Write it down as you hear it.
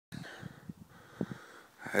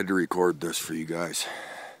I had to record this for you guys.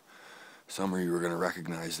 Some of you are going to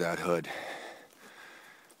recognize that hood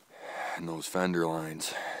and those fender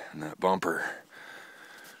lines and that bumper.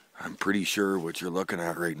 I'm pretty sure what you're looking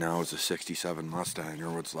at right now is a 67 Mustang,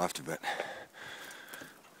 or what's left of it.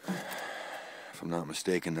 If I'm not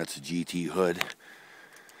mistaken, that's a GT hood.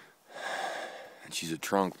 And she's a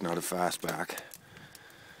trunk, not a fastback.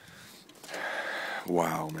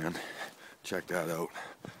 Wow, man. Check that out.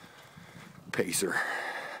 Pacer.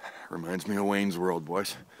 Reminds me of Wayne's World,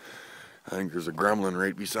 boys. I think there's a gremlin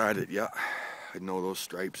right beside it. Yeah, I'd know those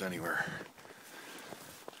stripes anywhere.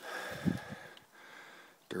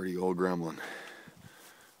 Dirty old gremlin.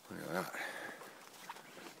 Look at that.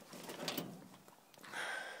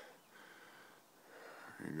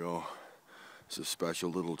 There you go. It's a special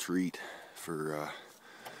little treat for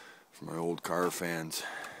my old car fans.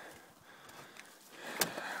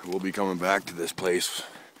 We'll be coming back to this place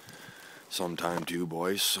sometime too,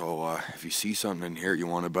 boys, so if you see something in here you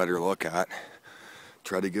want a better look at,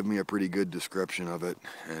 try to give me a pretty good description of it,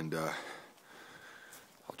 and I'll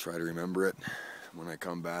try to remember it. When I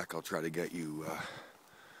come back, I'll try to get you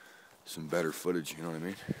some better footage, you know what I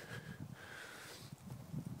mean?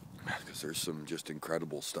 Because there's some just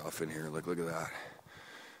incredible stuff in here. Look at that.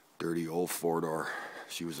 Dirty old four-door.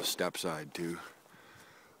 She was a step side too.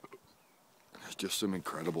 There's just some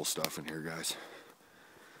incredible stuff in here, guys.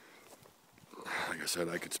 Like I said,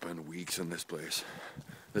 I could spend weeks in this place.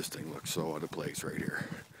 This thing looks so out of place right here.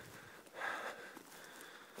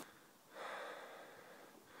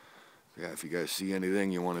 Yeah, if you guys see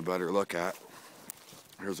anything you want a better look at,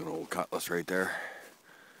 there's an old Cutlass right there.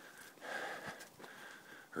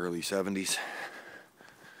 Early 70s.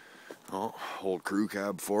 Oh, old crew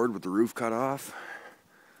cab Ford with the roof cut off.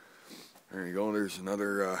 There you go, there's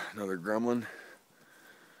another gremlin.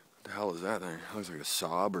 What the hell is that thing? Looks like a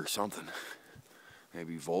Saab or something.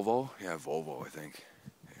 Maybe Volvo? Yeah, Volvo, I think.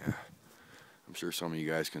 Yeah. I'm sure some of you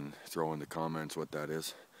guys can throw in the comments what that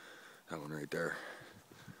is. That one right there.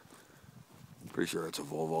 Pretty sure it's a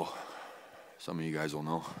Volvo. Some of you guys will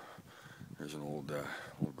know. There's an old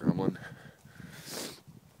gremlin.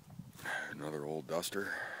 Another old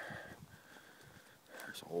Duster.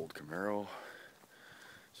 There's an old Camaro.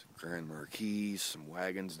 Some Grand Marquis, some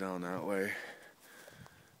wagons down that way.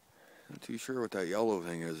 Not too sure what that yellow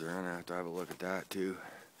thing is. They're gonna have to have a look at that too.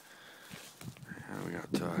 Yeah, we got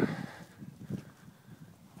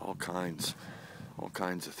all kinds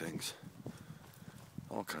of things.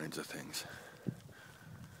 All kinds of things.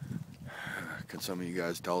 Can some of you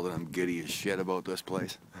guys tell that I'm giddy as shit about this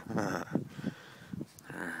place? There's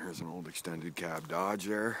an old extended cab Dodge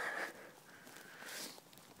there.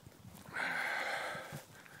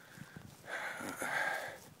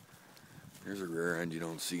 Here's a rear end you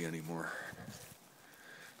don't see anymore.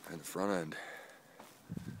 And the front end.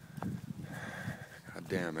 God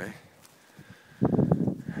damn, eh?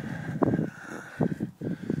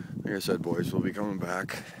 Like I said, boys, we'll be coming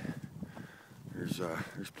back. There's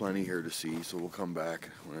plenty here to see, so we'll come back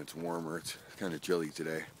when it's warmer. It's kind of chilly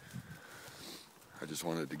today. I just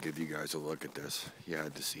wanted to give you guys a look at this. You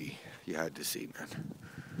had to see, man.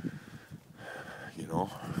 You know?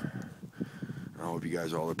 I hope you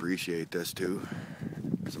guys all appreciate this too,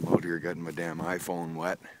 because I'm out here getting my damn iPhone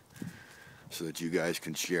wet so that you guys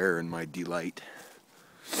can share in my delight.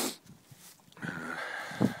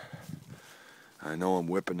 I know I'm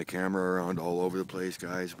whipping the camera around all over the place,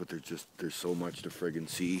 guys, but there's so much to friggin'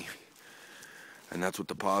 see, and that's what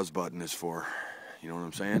the pause button is for. You know what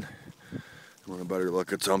I'm saying? You want a better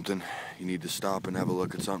look at something, you need to stop and have a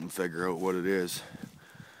look at something, figure out what it is,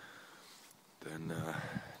 then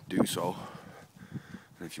do so.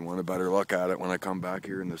 And if you want a better look at it when I come back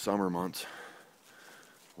here in the summer months,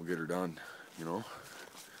 we'll get her done, you know.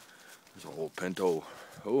 There's an old Pinto,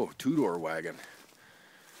 oh, two-door wagon.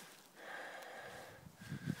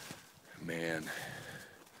 Man.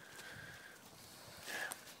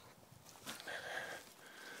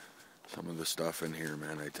 Some of the stuff in here,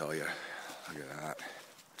 man, I tell you. Look at that.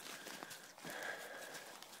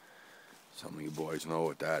 Some of you boys know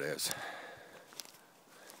what that is.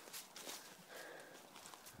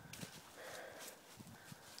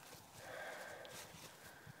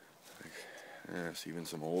 Yes, even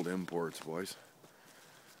some old imports, boys.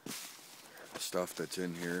 The stuff that's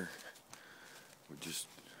in here would just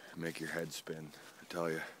make your head spin, I tell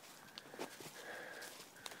you.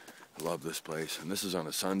 I love this place, and this is on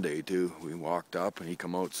a Sunday too. We walked up and he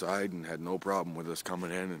come outside and had no problem with us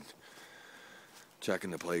coming in and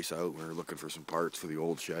checking the place out. We were looking for some parts for the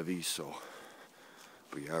old Chevys, so,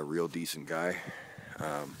 but yeah, a real decent guy.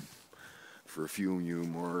 For a few of you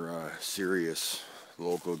more serious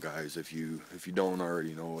local guys, if you don't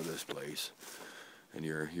already know this place, and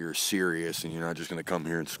you're serious and you're not just gonna come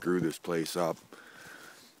here and screw this place up,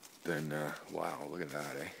 then wow, look at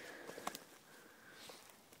that, eh?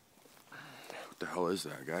 What the hell is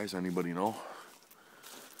that, guys? Anybody know?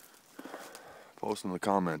 Post in the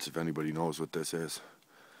comments if anybody knows what this is.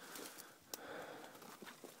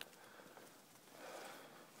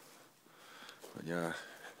 But yeah,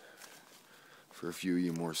 for a few of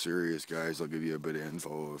you more serious guys, I'll give you a bit of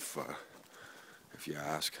info if you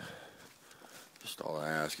ask. Just all I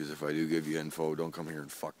ask is if I do give you info, don't come here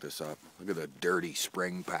and fuck this up. Look at the dirty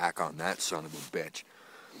spring pack on that son of a bitch.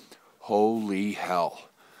 Holy hell.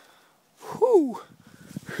 Whew.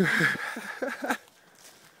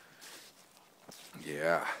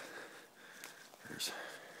 Yeah.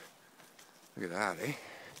 Look at that, eh?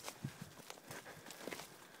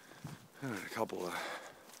 A couple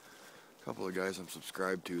of guys I'm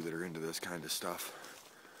subscribed to that are into this kind of stuff.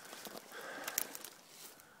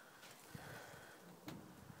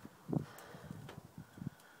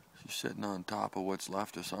 She's sitting on top of what's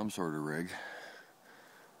left of some sort of rig.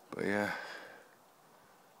 But yeah,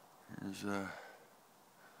 here's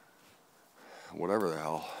whatever the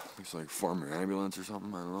hell. Looks like former ambulance or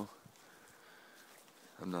something, I don't know.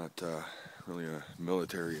 I'm not really a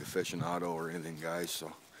military aficionado or anything, guys,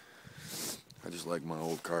 so I just like my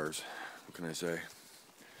old cars. What can I say?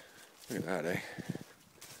 Look at that, eh?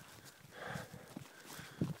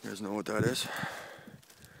 You guys know what that is?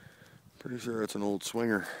 Pretty sure it's an old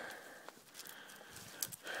Swinger.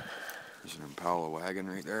 There's an Impala wagon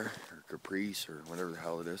right there, or Caprice, or whatever the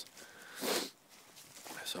hell it is.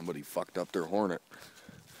 Somebody fucked up their Hornet.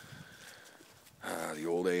 The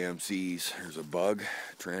old AMCs. There's a Bug.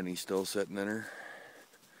 Tranny's still sitting in her.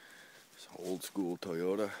 It's an old school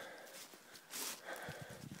Toyota.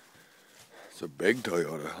 It's a big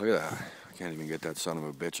Toyota. Look at that. I can't even get that son of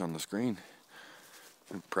a bitch on the screen.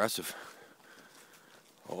 Impressive.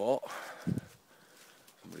 Oh.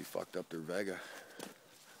 Somebody fucked up their Vega.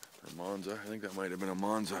 Or Monza. I think that might have been a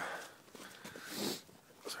Monza.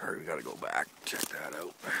 Sorry, we gotta go back. Check that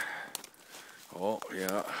out. Oh,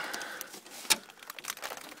 yeah.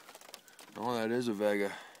 Oh, that is a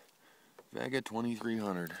Vega. Vega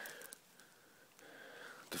 2300.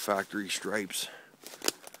 The factory stripes.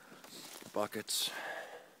 Buckets.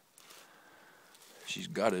 She's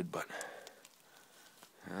gutted, but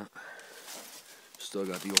yeah. Still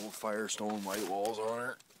got the old Firestone white walls on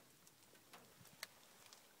her.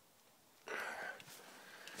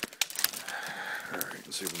 Alright,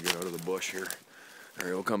 let's see if we can get out of the bush here.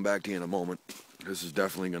 Alright, we'll come back to you in a moment. This is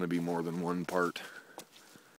definitely going to be more than one part.